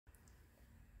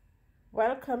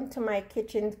Welcome to my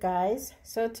kitchen, guys.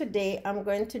 So today I'm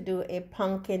going to do a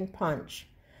pumpkin punch.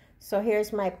 So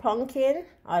here's my pumpkin,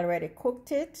 already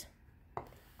cooked it,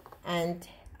 and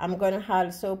I'm going to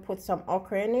also put some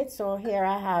okra in it. So here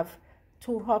I have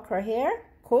 2 okra here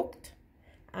cooked,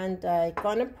 and I'm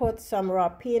going to put some raw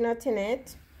peanut in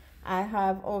it. I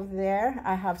have over there,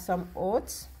 I have some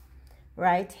oats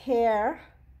right here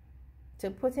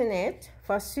to put in it.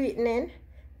 For sweetening,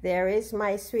 there is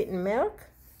my sweetened milk.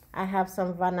 I have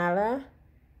some vanilla,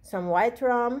 some white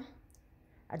rum,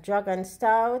 a dragon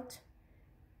stout.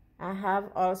 I have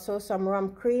also some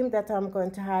rum cream that I'm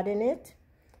going to add in it.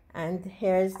 And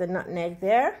here's the nutmeg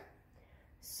there.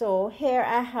 So here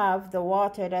I have the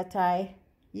water that I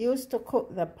used to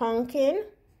cook the pumpkin.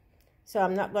 So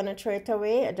I'm not going to throw it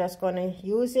away. I'm just going to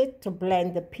use it to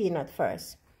blend the peanut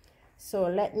first. So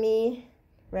let me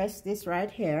rest this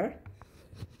right here.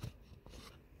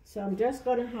 So I'm just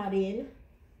going to add in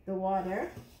the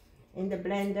water in the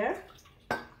blender.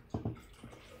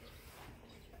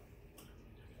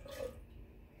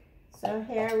 So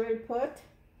here we'll put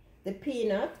the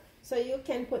peanut. So you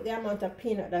can put the amount of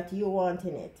peanut that you want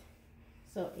in it.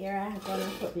 So here I'm going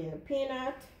to put in the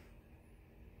peanut.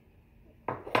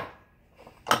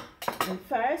 And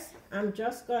first, I'm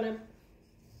just going to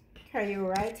carry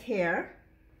right here.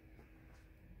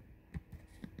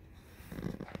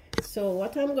 So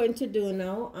what I'm going to do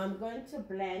now, I'm going to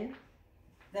blend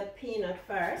the peanut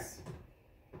first.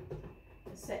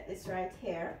 Set this right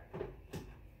here.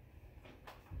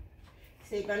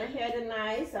 So you're going to hear the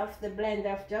noise of the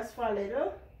blender just for a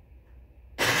little.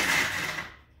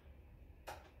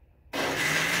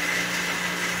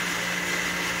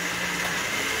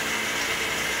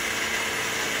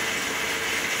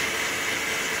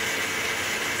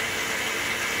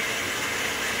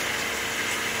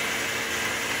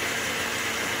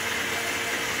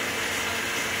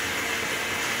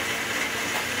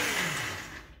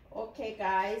 Okay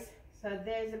guys, so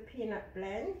there's a peanut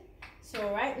blend.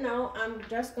 So right now I'm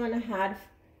just going to add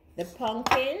the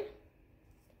pumpkin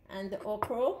and the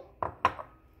okra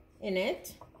in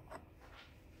it.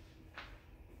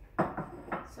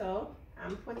 So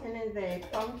I'm putting in the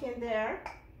pumpkin there.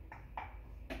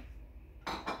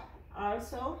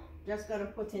 Also just going to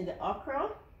put in the okra.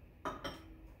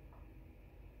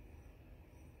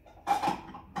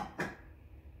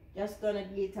 Just going to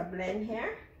give it a blend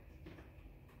here.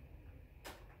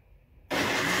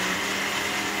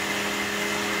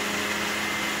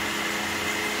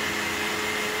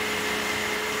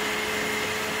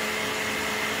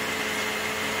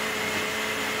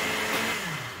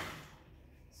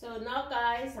 So now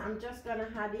guys, I'm just gonna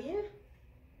add in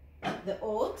the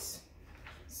oats.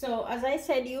 So as I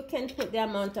said, you can put the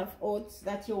amount of oats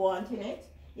that you want in it.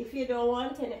 If you don't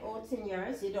want any oats in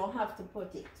yours, you don't have to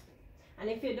put it. And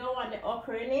if you don't want the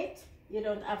okra in it, you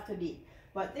don't have to do it.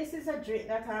 But this is a drink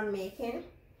that I'm making.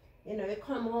 You know, you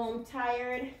come home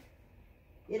tired,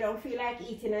 you don't feel like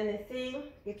eating anything,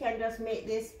 you can just make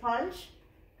this punch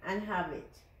and have it.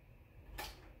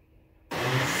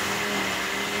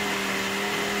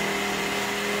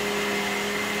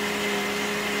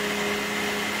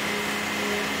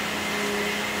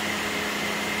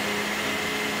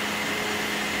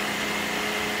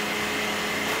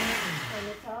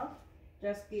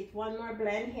 Just get one more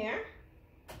blend here.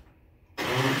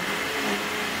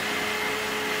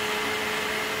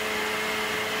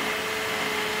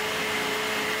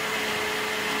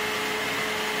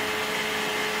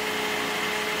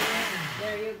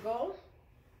 There you go.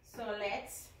 So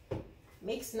let's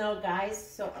mix now guys.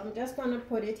 So I'm just gonna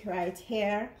put it right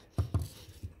here.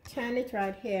 Turn it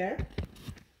right here.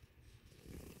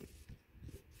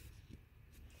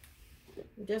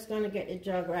 I'm just gonna get the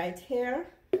jug right here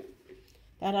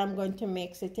that I'm going to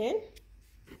mix it in.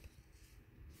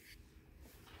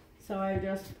 So I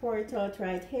just pour it out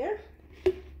right here.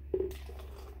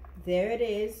 There it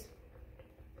is.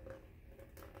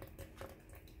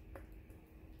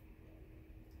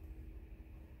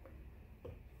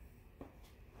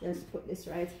 Just put this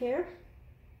right here.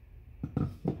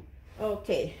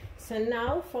 Okay, so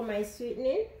now for my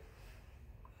sweetening.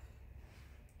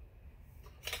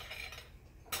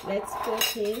 Let's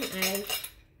put in,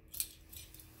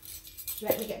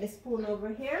 let me get the spoon over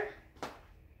here.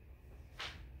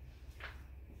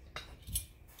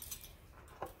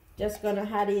 Just gonna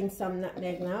add in some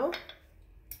nutmeg now.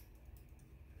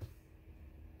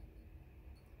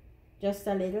 Just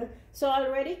a little. So I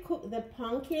already cooked the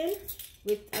pumpkin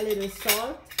with a little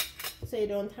salt. So you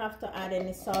don't have to add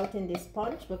any salt in this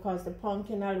punch because the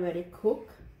pumpkin already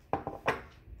cooked.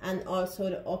 And also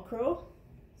the okra.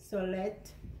 So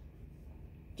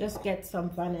just get some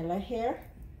vanilla here.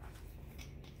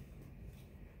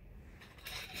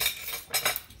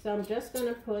 So I'm just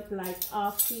gonna put like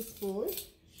half teaspoon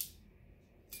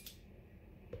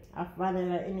of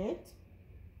vanilla in it.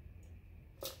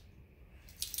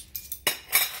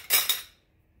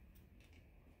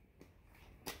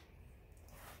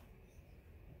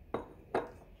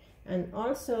 And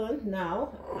also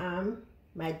now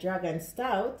my dragon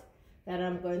stout that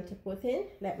I'm going to put in.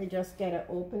 Let me just get an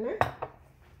opener.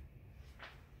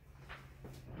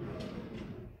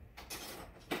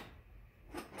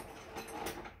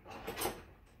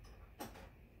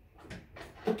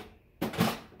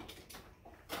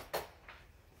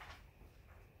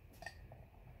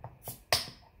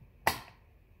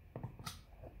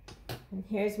 And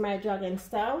here's my dragon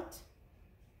stout.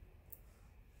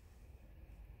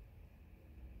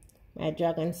 My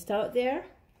dragon stout there.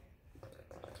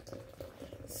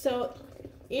 So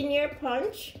in your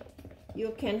punch,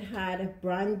 you can add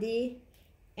brandy,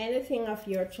 anything of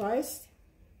your choice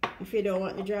if you don't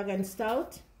want the dragon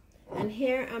stout. And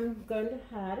here I'm going to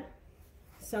add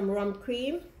some rum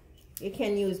cream. You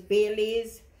can use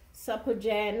Bailey's,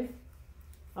 Suppergen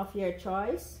of your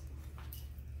choice.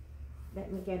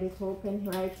 Let me get it open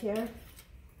right here.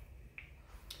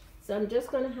 So I'm just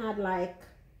going to add like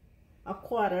a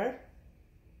quarter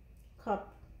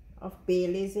cup of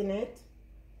Bailey's in it.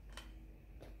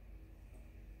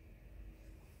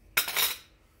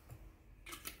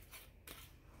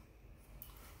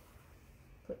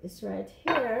 Put this right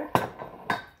here.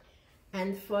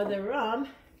 And for the rum,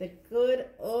 the good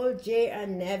old J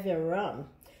and Neville rum.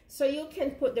 So you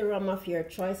can put the rum of your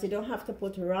choice. You don't have to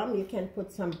put rum. You can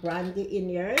put some brandy in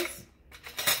yours.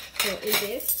 So in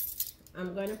this,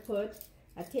 I'm going to put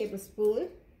a tablespoon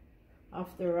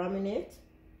of the rum in it.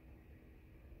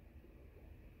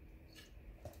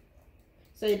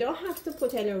 So you don't have to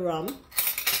put any rum.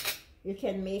 You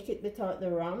can make it without the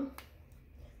rum.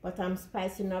 But I'm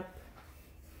spicing up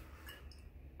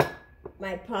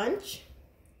my punch.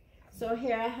 So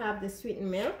here I have the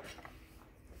sweetened milk.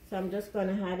 So I'm just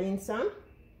going to add in some.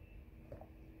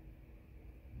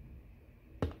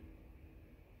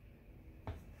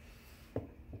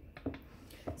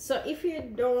 So if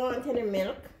you don't want any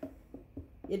milk,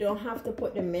 you don't have to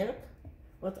put the milk,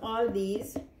 but all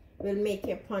these will make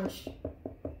your punch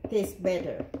taste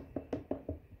better.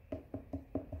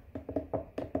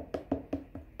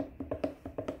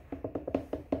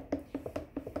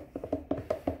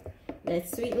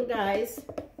 Let's sweeten, guys.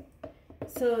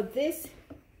 So this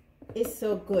is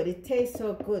so good. It tastes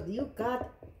so good. You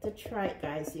got to try it,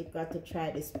 guys. You got to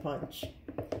try this punch.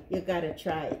 You got to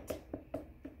try it.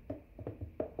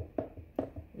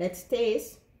 Let's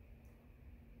taste.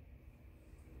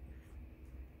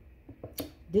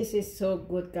 This is so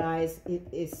good, guys. It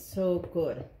is so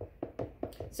good.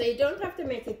 So you don't have to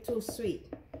make it too sweet.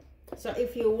 So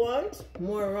if you want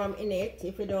more rum in it,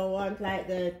 if you don't want like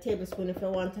the tablespoon, if you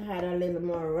want to add a little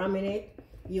more rum in it,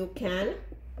 you can.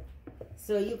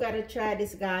 So you gotta try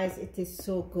this, guys. It is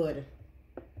so good.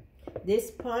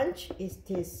 This punch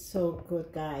tastes so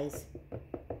good, guys.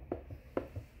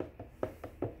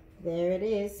 There it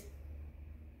is.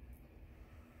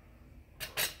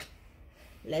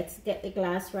 Let's get the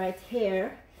glass right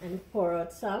here and pour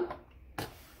out some.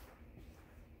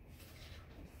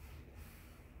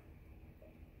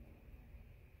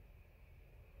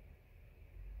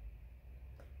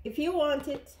 If you want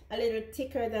it a little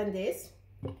thicker than this,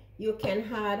 you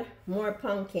can add more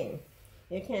pumpkin.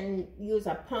 You can use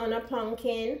a pound of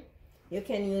pumpkin. You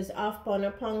can use half pound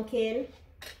of pumpkin.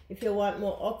 If you want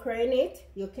more okra in it,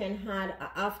 you can add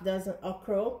a half dozen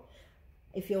okra.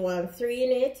 If you want 3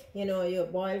 in it, you know, you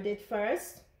boiled it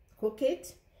first, cook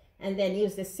it, and then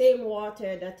use the same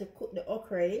water that you cook the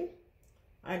okra in,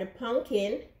 or the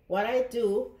pumpkin. What I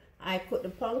do, I cook the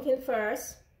pumpkin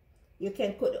first. You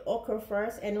can cook the okra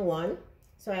first and one.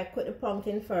 So I cook the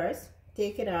pumpkin first,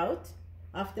 take it out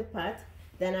of the pot,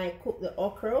 then I cook the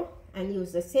okra and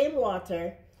use the same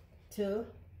water to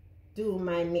do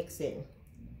my mixing.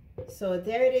 So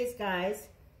there it is, guys.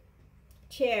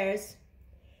 Cheers.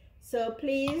 So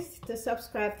please to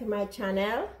subscribe to my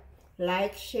channel,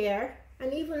 like, share,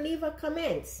 and even leave a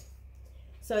comment.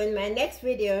 So in my next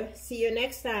video, see you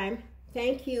next time.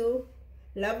 Thank you.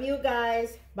 Love you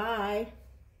guys. Bye.